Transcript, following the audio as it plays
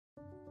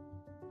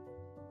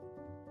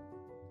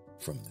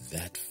From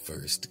that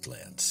first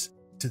glance,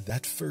 to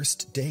that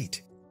first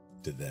date,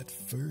 to that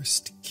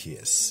first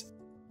kiss,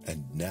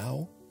 and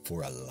now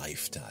for a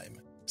lifetime.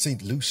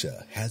 Saint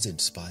Lucia has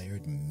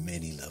inspired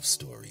many love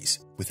stories.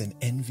 With an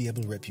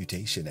enviable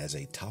reputation as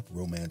a top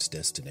romance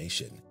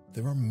destination,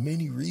 there are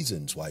many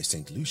reasons why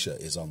Saint Lucia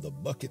is on the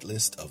bucket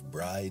list of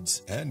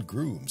brides and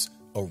grooms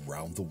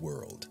around the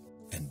world.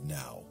 And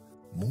now,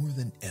 more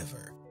than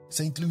ever,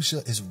 Saint Lucia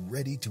is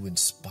ready to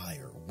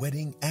inspire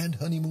wedding and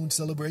honeymoon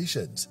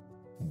celebrations,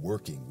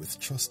 working with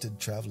trusted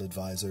travel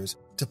advisors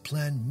to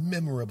plan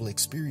memorable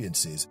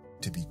experiences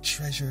to be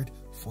treasured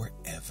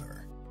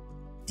forever.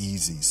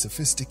 Easy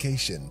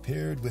sophistication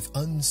paired with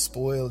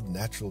unspoiled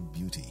natural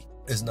beauty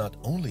is not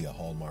only a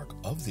hallmark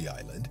of the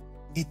island,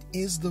 it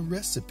is the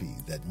recipe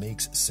that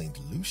makes Saint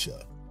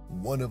Lucia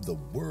one of the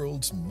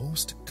world's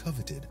most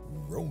coveted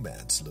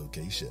romance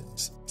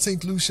locations.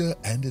 Saint Lucia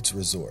and its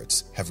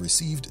resorts have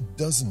received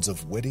dozens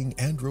of wedding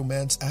and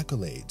romance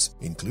accolades,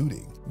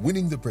 including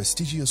winning the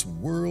prestigious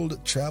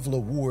World Travel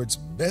Awards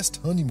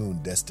Best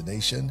Honeymoon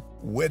Destination.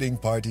 Wedding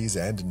parties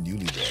and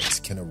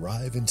newlyweds can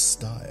arrive in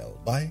style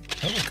by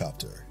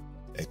helicopter,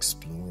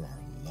 explore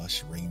our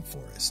lush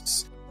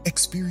rainforests,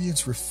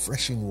 experience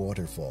refreshing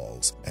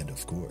waterfalls, and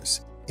of course,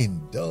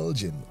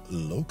 indulge in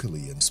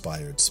locally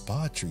inspired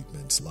spa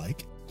treatments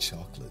like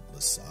chocolate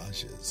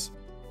massages.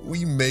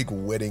 We make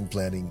wedding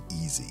planning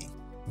easy.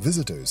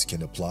 Visitors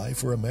can apply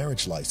for a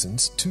marriage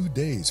license 2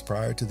 days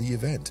prior to the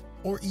event,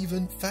 or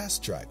even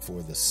fast track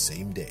for the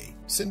same day,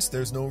 since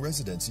there's no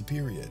residency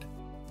period.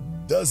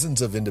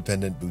 Dozens of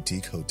independent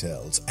boutique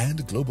hotels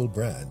and global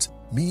brands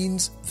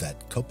means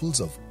that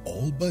couples of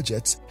all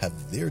budgets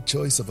have their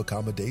choice of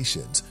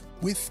accommodations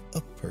with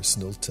a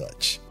personal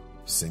touch.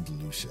 Saint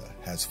Lucia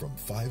has from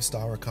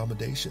 5-star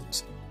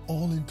accommodations,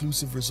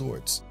 all-inclusive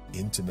resorts,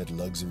 intimate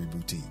luxury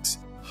boutiques,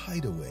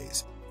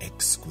 hideaways,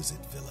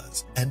 exquisite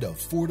villas, and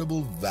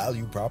affordable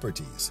value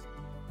properties.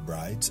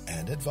 Brides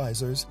and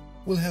advisors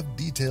will have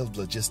detailed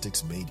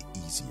logistics made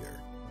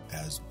easier,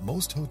 as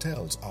most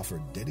hotels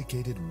offer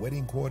dedicated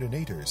wedding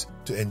coordinators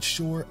to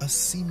ensure a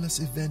seamless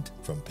event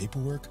from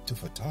paperwork to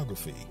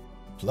photography,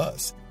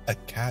 plus a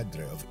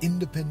cadre of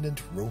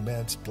independent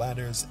romance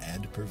planners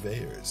and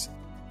purveyors.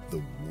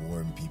 The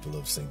warm people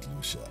of Saint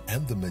Lucia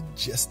and the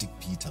majestic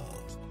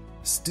Pitons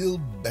still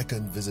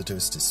beckon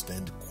visitors to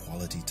spend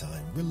quality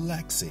time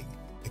relaxing,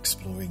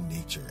 exploring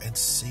nature, and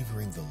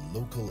savoring the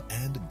local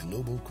and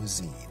global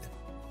cuisine.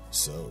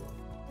 So,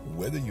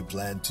 whether you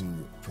plan to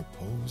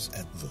propose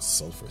at the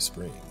Sulphur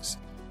Springs,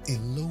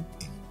 elope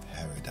in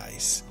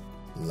paradise,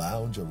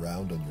 lounge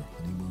around on your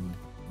honeymoon,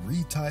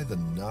 retie the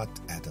knot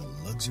at a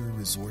luxury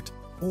resort,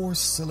 or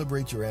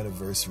celebrate your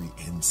anniversary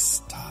in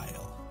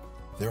style,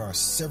 there are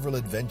several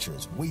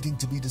adventures waiting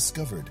to be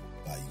discovered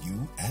by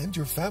you and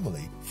your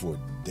family for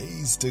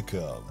days to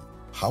come.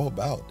 How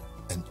about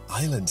an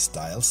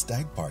island-style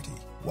stag party?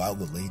 While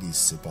the ladies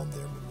sip on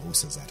their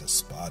mimosas at a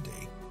spa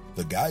day,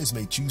 the guys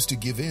may choose to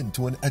give in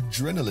to an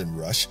adrenaline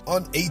rush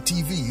on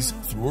ATVs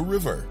through a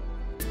river.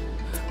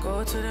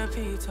 Go to the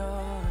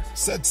Pitons.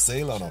 Set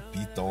sail on a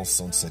Piton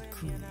sunset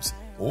cruise.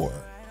 Or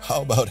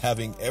how about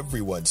having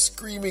everyone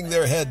screaming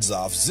their heads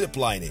off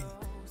ziplining?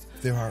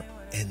 There are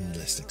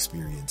endless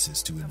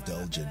experiences to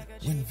indulge in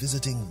when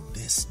visiting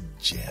this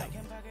gem.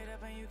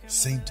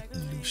 Saint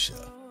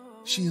Lucia.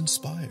 She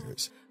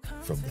inspires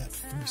from that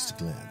first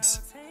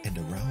glance and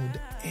around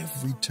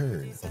every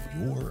turn of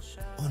your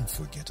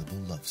unforgettable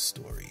love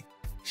story.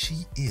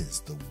 She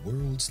is the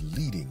world's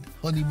leading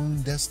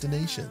honeymoon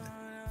destination.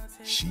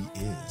 She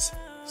is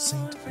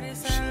Saint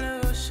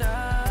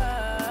Lucia.